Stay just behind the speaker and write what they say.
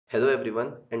Hello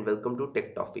everyone and welcome to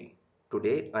Tech Toffee.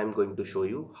 Today I am going to show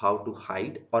you how to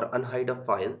hide or unhide a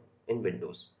file in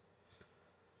Windows.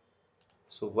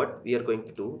 So what we are going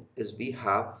to do is we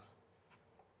have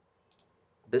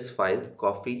this file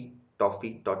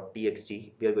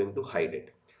coffee.toffee.txt. We are going to hide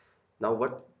it. Now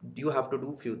what do you have to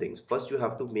do? Few things. First you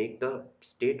have to make the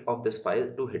state of this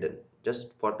file to hidden.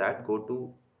 Just for that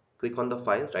click on the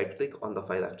file, right click on the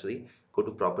file actually, go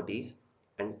to properties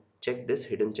and check this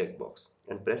hidden checkbox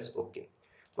and press OK.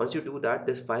 Once you do that,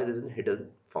 this file is in hidden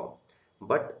form.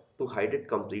 But to hide it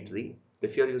completely,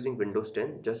 if you are using Windows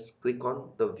 10, just click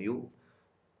on the view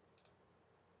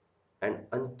and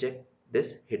uncheck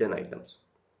this hidden items.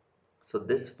 So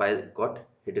this file got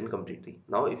hidden completely.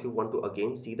 Now if you want to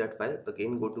again see that file,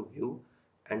 again go to view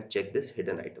and check this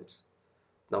hidden items.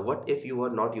 Now what if you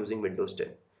are not using Windows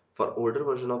 10? For older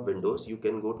version of Windows, you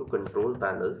can go to control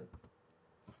panel,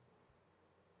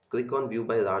 click on view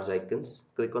by large icons,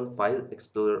 click on file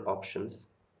explorer options,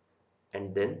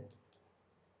 and then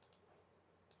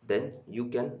you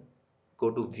can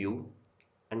go to view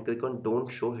and click on don't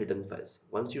show hidden files.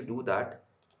 Once you do that,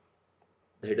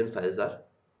 the hidden files are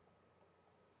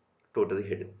totally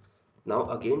hidden. Now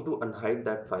again, to unhide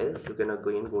that file, you can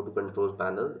again go to control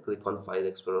panel, click on file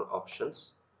explorer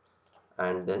options,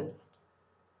 and then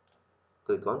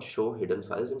click on show hidden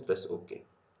files and press OK.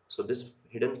 So this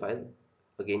hidden file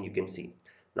again you can see.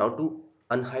 Now to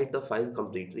unhide the file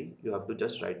completely, you have to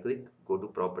just right click, go to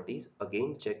properties,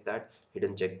 again check that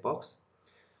hidden checkbox.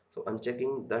 So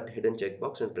unchecking that hidden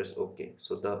checkbox and press OK.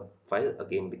 So the file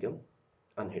again become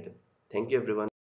unhidden. Thank you everyone.